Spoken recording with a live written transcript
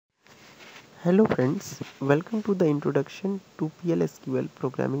Hello friends, welcome to the introduction to PL SQL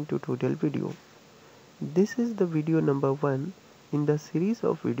programming tutorial video. This is the video number 1 in the series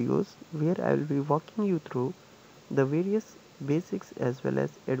of videos where I will be walking you through the various basics as well as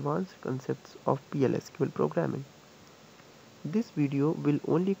advanced concepts of PL SQL programming. This video will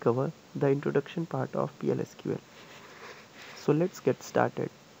only cover the introduction part of PL SQL. So let's get started.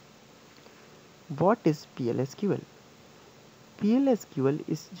 What is PL SQL? PL SQL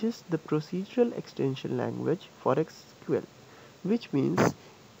is just the procedural extension language for SQL, which means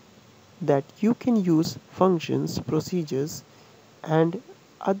that you can use functions, procedures, and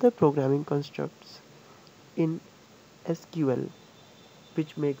other programming constructs in SQL,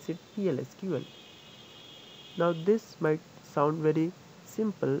 which makes it PL SQL. Now, this might sound very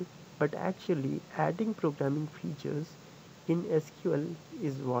simple, but actually, adding programming features in SQL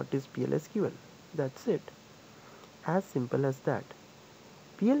is what is PL SQL. That's it. As simple as that.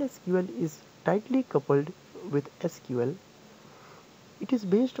 PL SQL is tightly coupled with SQL. It is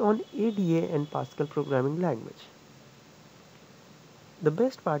based on ADA and Pascal programming language. The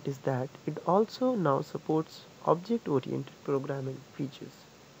best part is that it also now supports object-oriented programming features.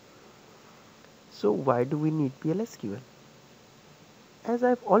 So why do we need PL SQL? As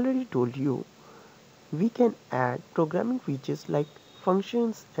I've already told you, we can add programming features like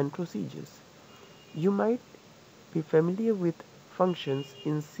functions and procedures. You might be familiar with functions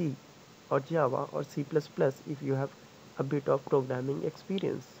in C or Java or C++ if you have a bit of programming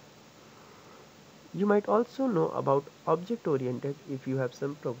experience. You might also know about object-oriented if you have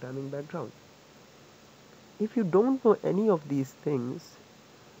some programming background. If you don't know any of these things,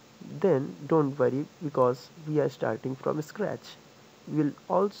 then don't worry because we are starting from scratch. We'll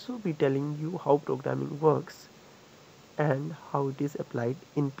also be telling you how programming works and how it is applied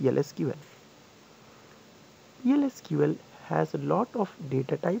in PL SQL. PL SQL has a lot of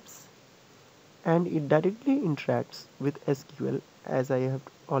data types and it directly interacts with SQL as I have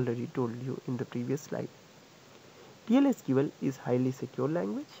already told you in the previous slide. PL SQL is highly secure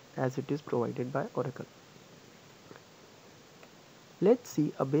language as it is provided by Oracle. Let's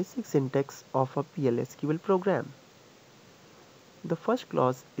see a basic syntax of a PL SQL program. The first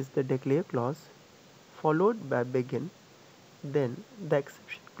clause is the declare clause, followed by begin, then the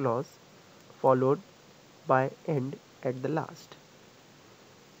exception clause, followed by end at the last.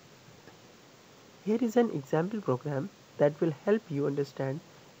 Here is an example program that will help you understand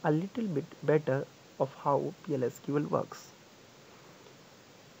a little bit better of how PL SQL works.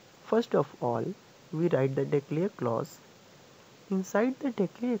 First of all, we write the declare clause. Inside the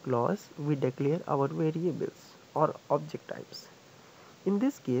declare clause, we declare our variables or object types. In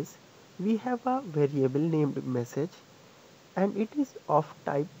this case, we have a variable named message and it is of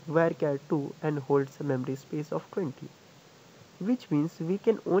type varchar2 and holds a memory space of 20, which means we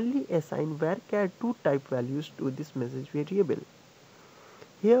can only assign varchar2 type values to this message variable.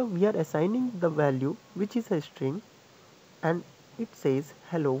 Here we are assigning the value which is a string and it says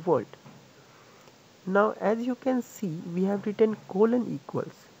hello world. Now as you can see, we have written colon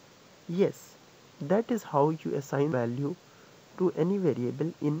equals. Yes, that is how you assign value to any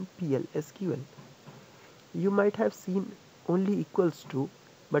variable in PL SQL. You might have seen only equals to,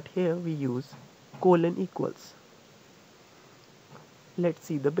 but here we use colon equals. Let's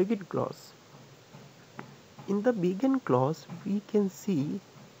see the begin clause. In the begin clause, we can see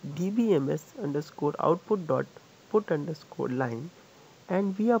dbms underscore output dot put underscore line,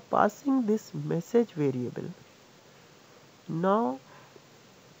 and we are passing this message variable. Now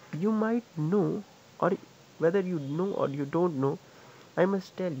you might know, or whether you know or you don't know, I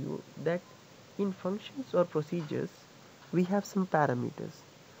must tell you that in functions or procedures we have some parameters,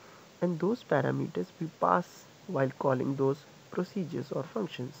 and those parameters we pass while calling those procedures or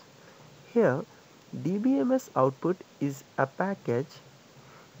functions. Here dbms output is a package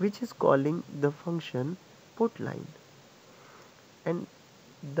which is calling the function putLine, and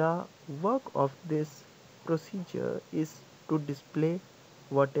the work of this procedure is to display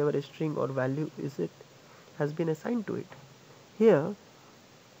whatever string or value is it has been assigned to it. Here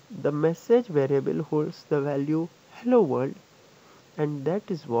the message variable holds the value hello world, and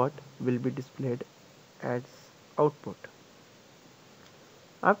that is what will be displayed as output.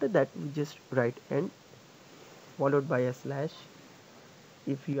 After that we just write end followed by a slash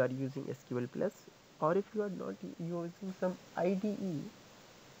if you are using SQL plus, or if you are not using some IDE,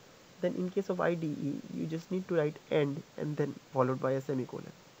 then in case of IDE you just need to write end and then followed by a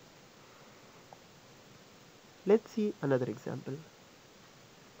semicolon. Let's see another example.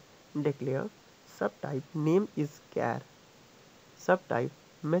 Declare subtype name is char, subtype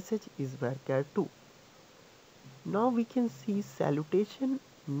message is varchar2. Now we can see salutation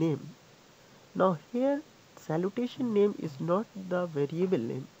name Now here salutation name is not the variable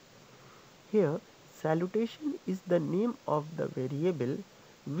name. Here salutation is the name of the variable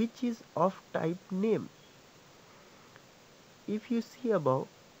which is of type name. If you see above,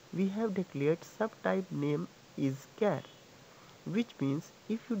 we have declared subtype name is char, which means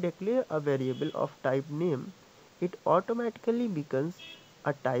if you declare a variable of type name, it automatically becomes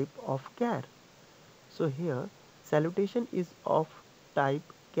a type of char. So here salutation is of type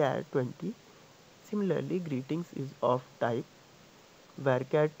char 20. Similarly, greetings is of type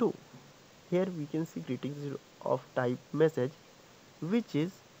varchar2. Here we can see greetings is of type message, which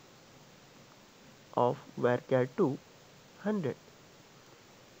is of varchar2 100.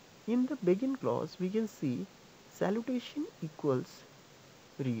 In the begin clause, we can see salutation equals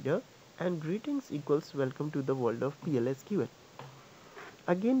reader and greetings equals welcome to the world of PL SQL.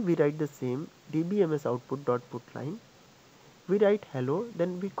 Again we write the same dbms output dot put line. We write hello,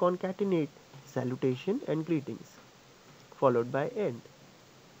 then we concatenate salutation and greetings followed by end.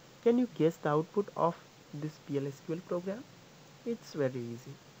 Can you guess the output of this PL SQL program? It's very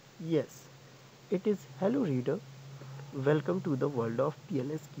easy. Yes, it is hello reader, welcome to the world of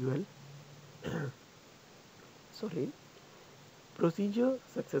PL SQL. Sorry, procedure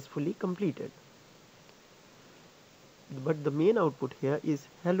successfully completed. But the main output here is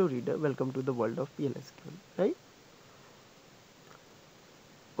hello reader, welcome to the world of PL SQL, right?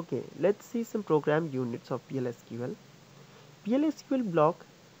 Okay, let's see some program units of PL SQL. PL SQL block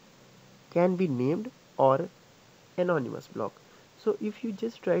can be named or anonymous block. So if you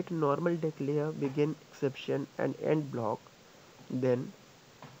just write normal declare, begin, exception and end block, then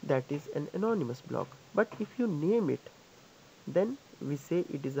that is an anonymous block. But if you name it, then we say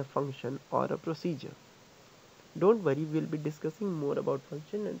it is a function or a procedure. Don't worry, we'll be discussing more about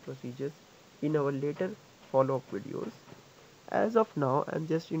function and procedures in our later follow-up videos. As of now, I'm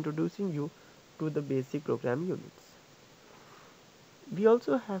just introducing you to the basic program units. We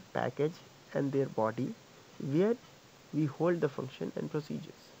also have package and their body, where we hold the function and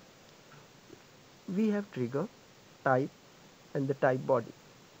procedures. We have trigger, type and the type body.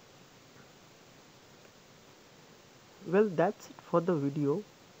 Well, that's it for the video,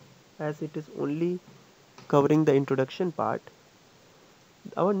 as it is only covering the introduction part.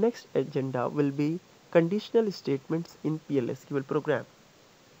 Our next agenda will be conditional statements in PL SQL program.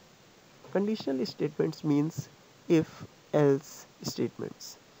 Conditional statements means if else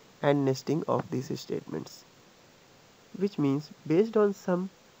statements and nesting of these statements, which means based on some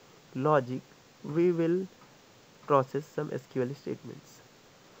logic we will process some SQL statements.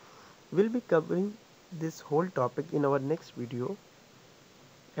 We'll be covering this whole topic in our next video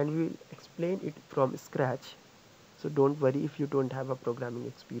and we will explain it from scratch. So don't worry if you don't have a programming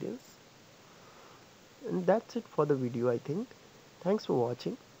experience. And that's it for the video, I think. Thanks for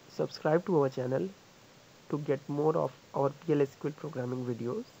watching. Subscribe to our channel to get more of our PL SQL programming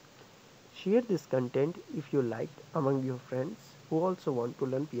videos. Share this content if you liked among your friends who also want to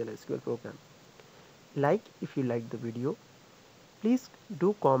learn PL SQL program. Like if you like the video. Please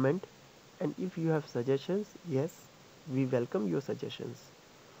do comment, and if you have suggestions, yes, we welcome your suggestions.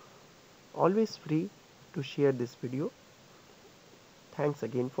 Always free to share this video. Thanks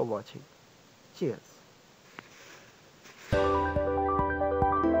again for watching. Cheers.